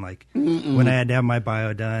timeline and like when I had to have my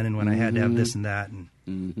bio done and when I had to have this and that, and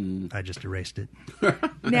I just erased it.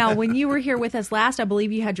 Now, when you were here with us last, I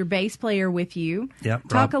believe you had your bass player with you. Yep,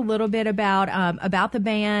 Talk Rob. a little bit about the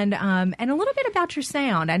band and a little bit about your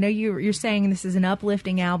sound. I know you're saying this is an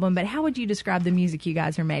uplifting album, but how would you describe the music you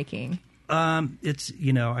guys are making? It's,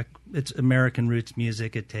 you know, it's American roots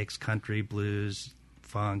music. It takes country, blues,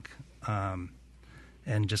 funk, and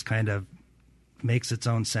just kind of makes its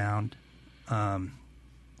own sound. I've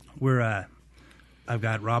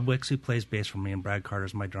got Rob Wicks, who plays bass for me, and Brad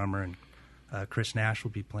Carter's my drummer, and Chris Nash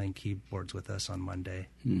will be playing keyboards with us on Monday.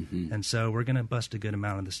 And so we're going to bust a good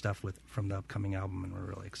amount of the stuff from the upcoming album, and we're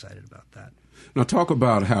really excited about that. Now, talk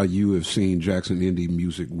about how you have seen Jackson Indie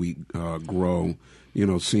Music Week grow. You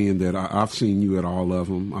know, seeing that I've seen you at all of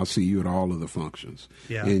them. I see you at all of the functions.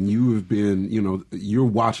 Yeah. And you have been, you know, you're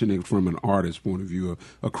watching it from an artist point of view,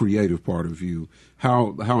 a creative part of view.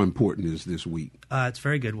 How important is this week? It's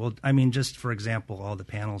very good. Well, I mean, just for example, all the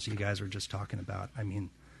panels you guys were just talking about. I mean,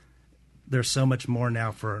 there's so much more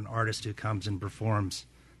now for an artist who comes and performs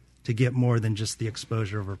to get more than just the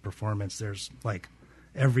exposure of a performance. There's like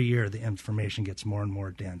every year the information gets more and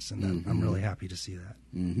more dense, and I'm really happy to see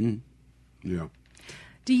that. Yeah.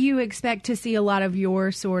 Do you expect to see a lot of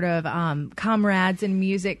your sort of comrades in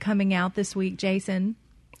music coming out this week, Jason?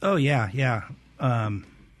 Oh, yeah.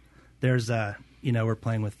 There's we're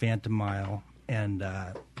playing with Phantom Mile and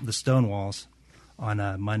the Stonewalls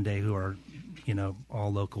on Monday, who are,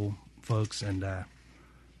 all local folks and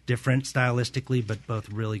different stylistically, but both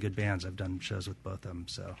really good bands. I've done shows with both of them,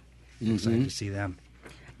 so excited to see them.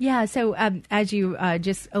 Yeah, so as you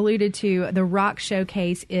just alluded to, the Rock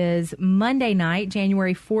Showcase is Monday night,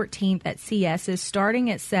 January 14th at CS's, starting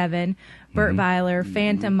at 7. Burt Weiler,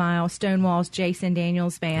 Phantom Mile, Stonewalls, Jason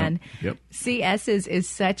Daniels Band. Yep. CS's is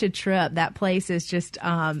such a trip. That place is just,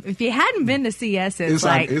 if you hadn't been to CS's,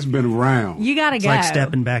 it's been around. You got to It's go. like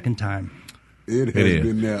stepping back in time. It has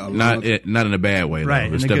been there a not long not in a bad way, Right, though.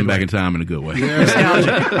 in a Stepping good back way. in time in a good way. Let's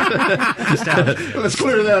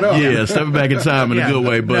clear that up. Yeah, stepping back in time in a good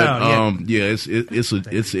way, but No,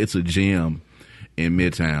 it's a gym in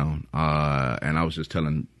Midtown, and I was just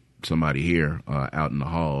telling somebody here out in the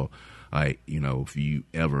hall, like, if you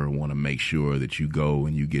ever want to make sure that you go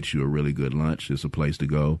and you get you a really good lunch, it's a place to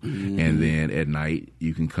go. And then at night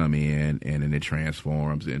you can come in and then it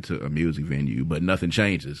transforms into a music venue, but nothing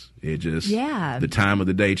changes. It just the time of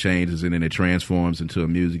the day changes and then it transforms into a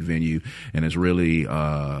music venue, and it's really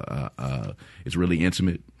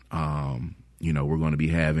intimate. We're going to be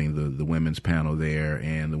having the women's panel there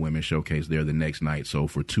and the women's showcase there the next night. So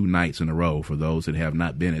for 2 nights in a row, for those that have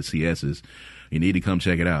not been at CS's, you need to come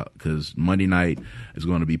check it out, because Monday night is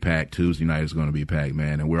going to be packed. Tuesday night is going to be packed,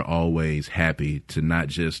 man. And we're always happy to not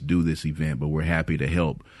just do this event, but we're happy to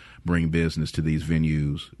help bring business to these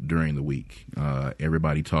venues during the week.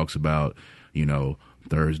 Everybody talks about,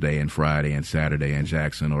 Thursday and Friday and Saturday in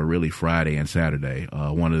Jackson, or really Friday and Saturday.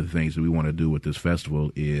 One of the things that we want to do with this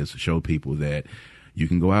festival is show people that you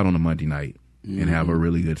can go out on a Monday night and have a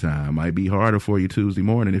really good time. It might be harder for you Tuesday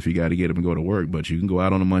morning if you got to get up and go to work, but you can go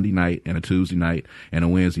out on a Monday night and a Tuesday night and a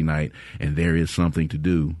Wednesday night, and there is something to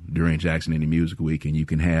do during Jackson Indie Music Week, and you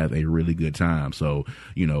can have a really good time. So,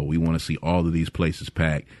 we want to see all of these places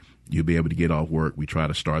packed. You'll be able to get off work. We try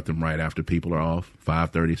to start them right after people are off,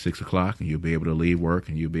 5:30, 6 o'clock, and you'll be able to leave work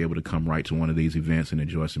and you'll be able to come right to one of these events and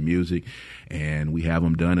enjoy some music. And we have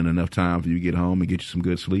them done in enough time for you to get home and get you some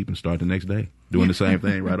good sleep and start the next day doing the same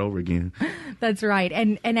thing right over again. That's right.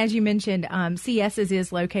 And as you mentioned, CS's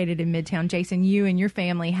is located in Midtown. Jason, you and your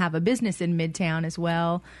family have a business in Midtown as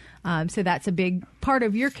well. So that's a big part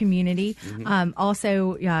of your community.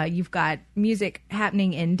 Also, you've got music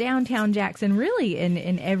happening in downtown Jackson, really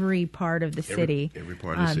in every part of the city. Every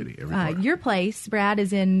part of the city. Every part. Your place, Brad,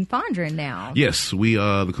 is in Fondren now. Yes, we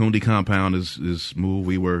the Coondy compound is moved.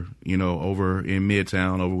 We were over in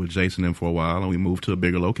Midtown over with Jason and for a while, and we moved to a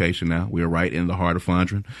bigger location now. We are right in the heart of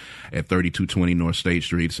Fondren at 3220 North State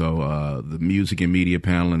Street. So the music and media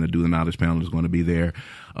panel and the Do the Knowledge panel is going to be there.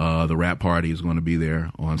 The rap party is going to be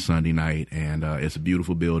there on Sunday night, and it's a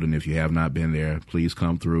beautiful building. If you have not been there, please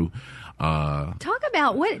come through. Talk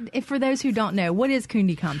about for those who don't know, what is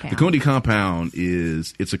Coondy Compound? The Coondy Compound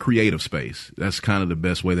it's a creative space. That's kind of the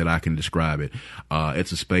best way that I can describe it.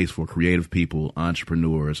 It's a space for creative people,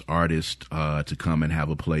 entrepreneurs, artists to come and have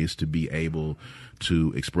a place to be able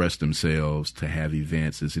to express themselves, to have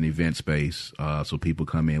events. It's an event space, so people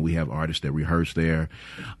come in. We have artists that rehearse there.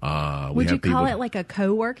 Would you call it like a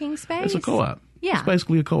co-working space? It's a co-op. Yeah. It's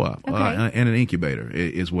basically a co-op Okay. and an incubator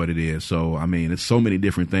is what it is. So, it's so many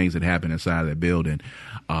different things that happen inside of that building,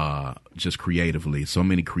 just creatively. So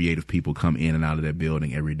many creative people come in and out of that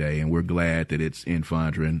building every day, and we're glad that it's in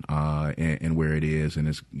Fondren and where it is,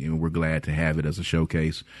 and we're glad to have it as a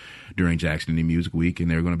showcase during Jackson Indie Music Week. And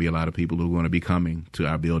there are going to be a lot of people who are going to be coming to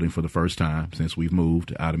our building for the first time since we've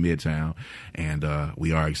moved out of Midtown, and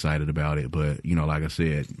we are excited about it. But, like I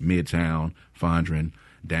said, Midtown, Fondren,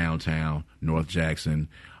 downtown, North Jackson,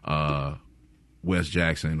 West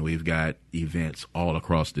Jackson, we've got events all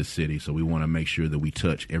across this city. So we want to make sure that we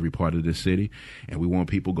touch every part of this city, and we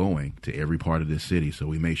want people going to every part of this city. So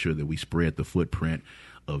we make sure that we spread the footprint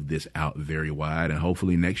of this out very wide, and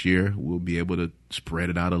hopefully next year we'll be able to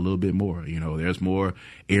spread it out a little bit more. There's more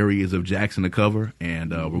areas of Jackson to cover,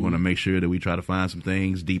 and we're going to make sure that we try to find some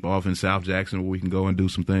things deep off in South Jackson where we can go and do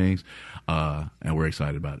some things, and we're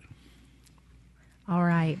excited about it. All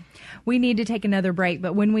right. We need to take another break,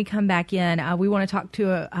 but when we come back in, we want to talk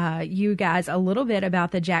to you guys a little bit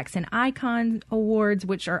about the Jackson Icon Awards,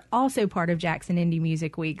 which are also part of Jackson Indie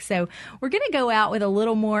Music Week. So we're going to go out with a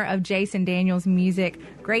little more of Jason Daniels' music.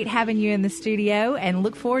 Great having you in the studio, and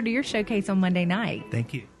look forward to your showcase on Monday night.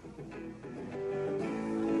 Thank you.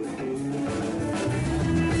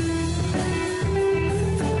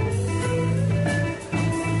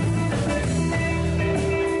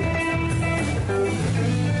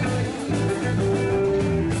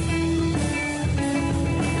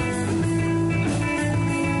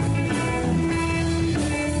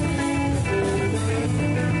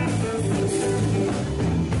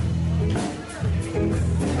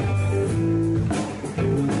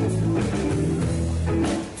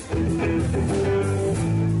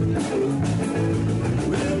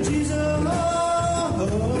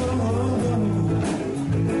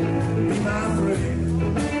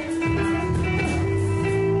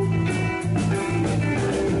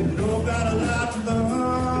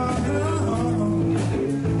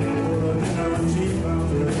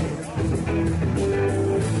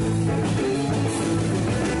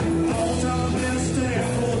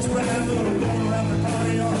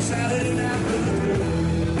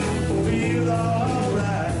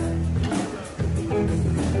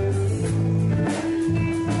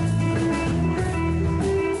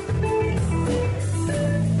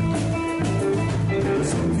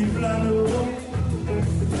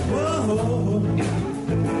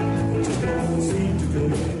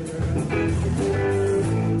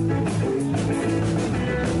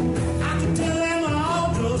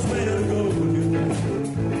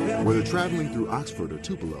 traveling through Oxford or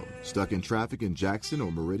Tupelo, stuck in traffic in Jackson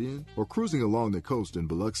or Meridian, or cruising along the coast in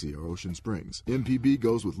Biloxi or Ocean Springs, MPB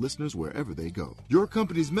goes with listeners wherever they go. Your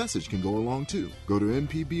company's message can go along too. Go to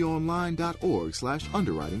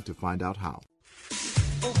mpbonline.org/underwriting to find out how.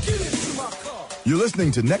 You're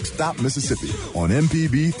listening to Next Stop Mississippi on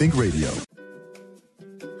MPB Think Radio.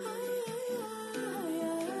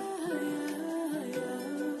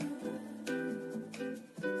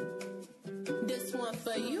 This one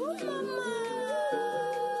for you, mama.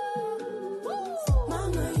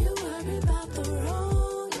 Mama, you worry about the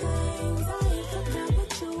wrong things. I ain't hooked up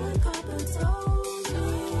with you and Papa told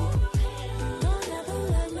me. Don't ever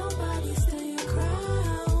let nobody steal your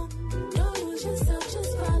crown. Don't lose yourself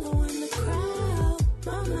just following the crowd.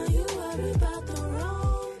 Mama, you worry about the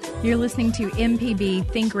wrong things. You're listening to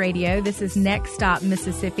MPB Think Radio. This is Next Stop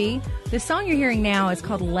Mississippi. The song you're hearing now is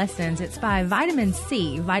called Lessons. It's by Vitamin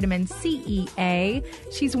C, Vitamin Cea.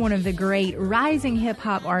 She's one of the great rising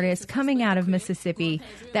hip-hop artists coming out of Mississippi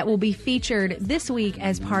that will be featured this week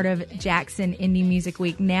as part of Jackson Indie Music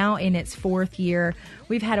Week, now in its 4th year.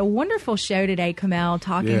 We've had a wonderful show today, Kamel,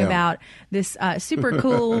 talking about this super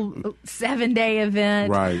cool 7-day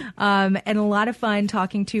event. Right. And a lot of fun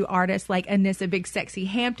talking to artists like Anissa Big Sexy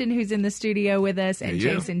Hampton, who's in the studio with us, and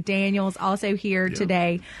Jason Daniels also here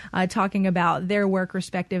today talking about their work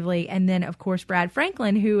respectively. And then, of course, Brad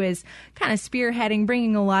Franklin, who is kind of spearheading,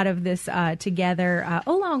 bringing a lot of this together,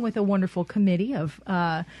 along with a wonderful committee of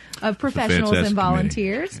professionals and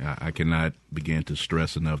volunteers. Committee. I cannot begin to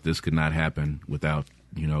stress enough, this could not happen without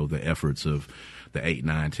the efforts of the 8,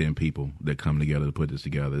 9, 10 people that come together to put this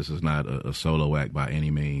together. This is not a solo act by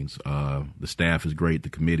any means. The staff is great. The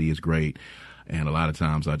committee is great. And a lot of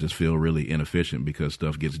times I just feel really inefficient because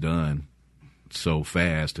stuff gets done so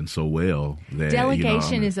fast and so well that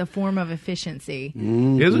delegation is a form of efficiency.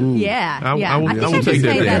 Is it? Yeah, I will take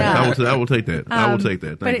that. I will take that. I will take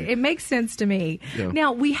that. But it makes sense to me. Yeah.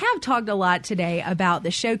 Now, we have talked a lot today about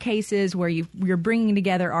the showcases where you're bringing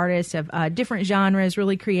together artists of different genres,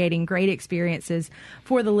 really creating great experiences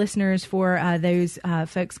for the listeners, for those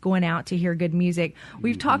folks going out to hear good music.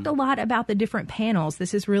 We've talked a lot about the different panels.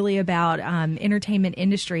 This is really about entertainment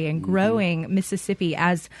industry and growing Mississippi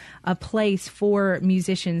as a place for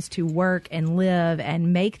musicians to work and live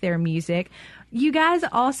and make their music. You guys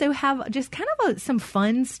also have just kind of some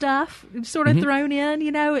fun stuff sort of thrown in.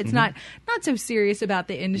 It's not so serious about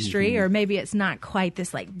the industry, or maybe it's not quite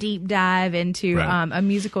this like deep dive into a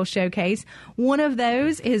musical showcase. One of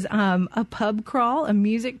those is a pub crawl, a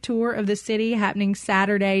music tour of the city happening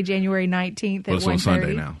Saturday, January 19th at 1:30. It's on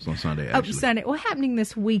Sunday now. It's on Sunday, actually. Sunday. Well, happening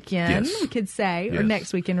this weekend, we could say, or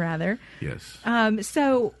next weekend rather. Yes.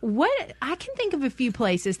 So I can think of a few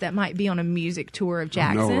places that might be on a music tour of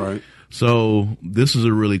Jackson. I know, right? So this is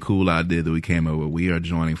a really cool idea that we came up with. We are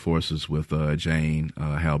joining forces with Jane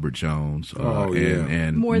Halbert Jones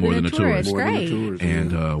and More Than a Tourist. Great.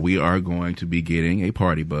 And we are going to be getting a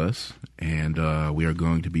party bus, and we are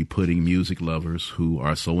going to be putting music lovers who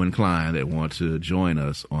are so inclined that want to join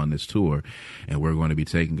us on this tour. And we're going to be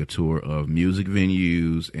taking a tour of music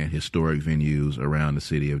venues and historic venues around the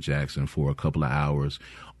city of Jackson for a couple of hours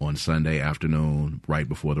on Sunday afternoon, right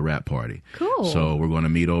before the rap party. Cool. So we're going to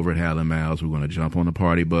meet over at Halley Miles. We're going to jump on the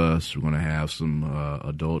party bus. We're going to have some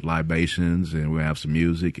adult libations, and we're going to have some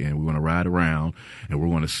music, and we're going to ride around, and we're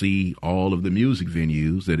going to see all of the music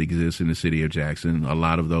venues that exist in the city of Jackson, a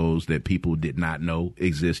lot of those that people did not know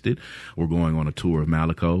existed. We're going on a tour of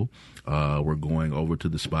Malaco. We're going over to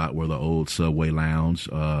the spot where the old Subway Lounge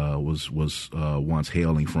was once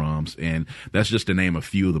hailing from, and that's just to name a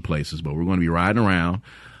few of the places. But we're going to be riding around,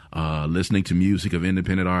 listening to music of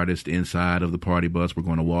independent artists inside of the party bus. We're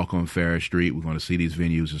going to walk on Ferris Street. We're going to see these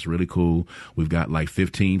venues. It's really cool. We've got like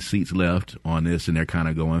 15 seats left on this, and they're kind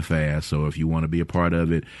of going fast. So if you want to be a part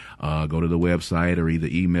of it, go to the website or either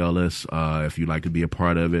email us. If you'd like to be a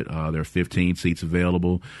part of it, there are 15 seats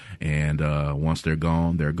available. And once they're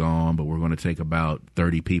gone, they're gone. But we're going to take about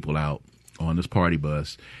 30 people out on this party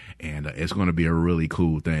bus. And it's going to be a really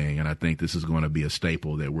cool thing. And I think this is going to be a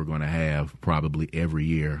staple that we're going to have probably every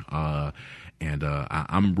year.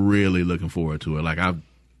 I'm really looking forward to it. Like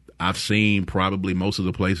I've seen probably most of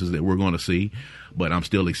the places that we're going to see, but I'm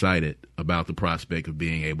still excited about the prospect of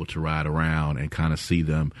being able to ride around and kind of see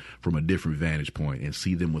them from a different vantage point and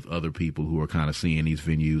see them with other people who are kind of seeing these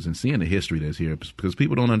venues and seeing the history that's here, because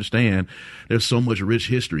people don't understand there's so much rich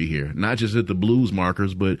history here, not just at the Blues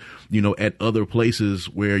Markers, but, at other places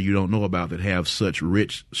where you don't know about that have such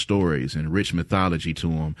rich stories and rich mythology to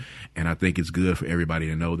them. And I think it's good for everybody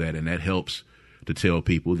to know that, and that helps to tell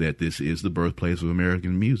people that this is the birthplace of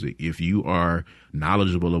American music. If you are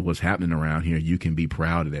knowledgeable of what's happening around here, you can be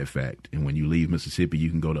proud of that fact. And when you leave Mississippi, you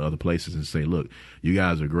can go to other places and say, look, you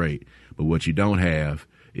guys are great, but what you don't have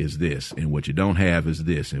is this, and what you don't have is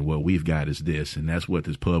this, and what we've got is this. And that's what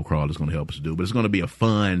this pub crawl is going to help us do. But it's going to be a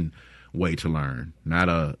fun way to learn, not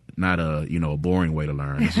a a boring way to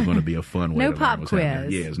learn. This is going to be a fun way to learn. No pop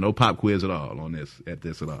quiz. Yes, no pop quiz at all on this at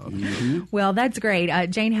all. Mm-hmm. Well, that's great.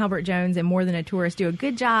 Jane Halbert Jones and More Than a Tourist do a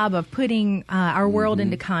good job of putting our world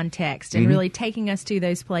into context and really taking us to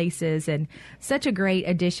those places. And such a great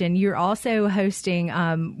addition. You're also hosting,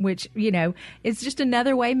 which it's just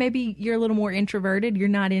another way. Maybe you're a little more introverted. You're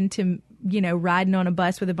not into riding on a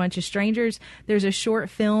bus with a bunch of strangers. There's a short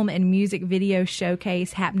film and music video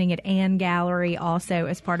showcase happening at Ann Gallery, also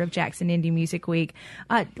as part of Jackson Indie Music Week.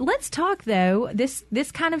 Let's talk, though.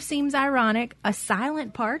 This kind of seems ironic. A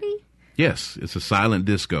silent party? Yes, it's a silent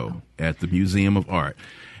disco at the Museum of Art.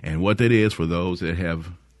 And what that is, for those that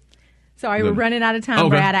have... Sorry, we're running out of time,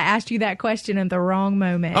 Brad. I asked you that question at the wrong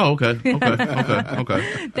moment. Oh, okay.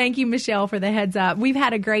 Thank you, Michelle, for the heads up. We've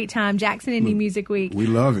had a great time. Jackson Indie Music Week. We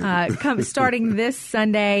love it. Starting this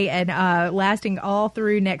Sunday and lasting all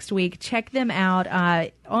through next week. Check them out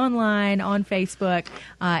online, on Facebook,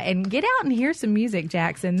 and get out and hear some music,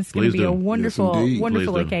 Jackson. This is going to be a wonderful,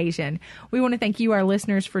 wonderful occasion. We want to thank you, our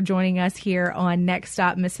listeners, for joining us here on Next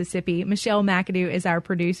Stop Mississippi. Michelle McAdoo is our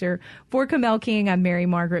producer. For Kamel King, I'm Mary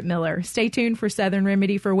Margaret Miller. Stay tuned for Southern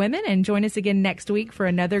Remedy for Women and join us again next week for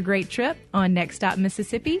another great trip on Next Stop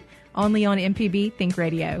Mississippi, only on MPB Think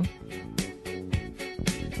Radio.